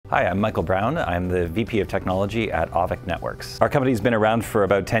Hi, I'm Michael Brown. I'm the VP of Technology at Auvik Networks. Our company's been around for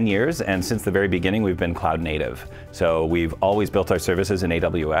about 10 years, and since the very beginning we've been cloud native. So we've always built our services in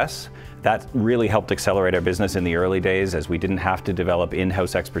AWS. That really helped accelerate our business in the early days, as we didn't have to develop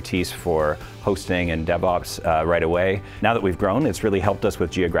in-house expertise for hosting and DevOps right away. Now that we've grown, it's really helped us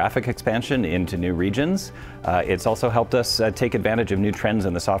with geographic expansion into new regions. It's also helped us take advantage of new trends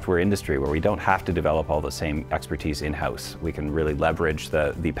in the software industry, where we don't have to develop all the same expertise in-house. We can really leverage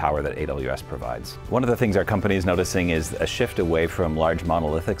the power that AWS provides. One of the things our company is noticing is a shift away from large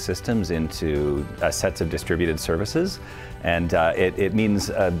monolithic systems into sets of distributed services. And it means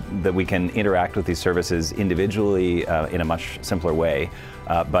that we can interact with these services individually in a much simpler way.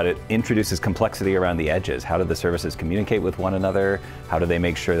 But it introduces complexity around the edges. How do the services communicate with one another? How do they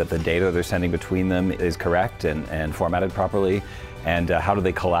make sure that the data they're sending between them is correct and formatted properly? And how do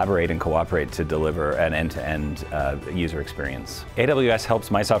they collaborate and cooperate to deliver an end-to-end user experience? AWS helps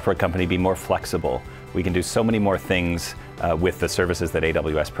my software company be more flexible. We can do so many more things with the services that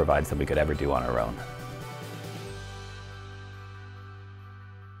AWS provides than we could ever do on our own.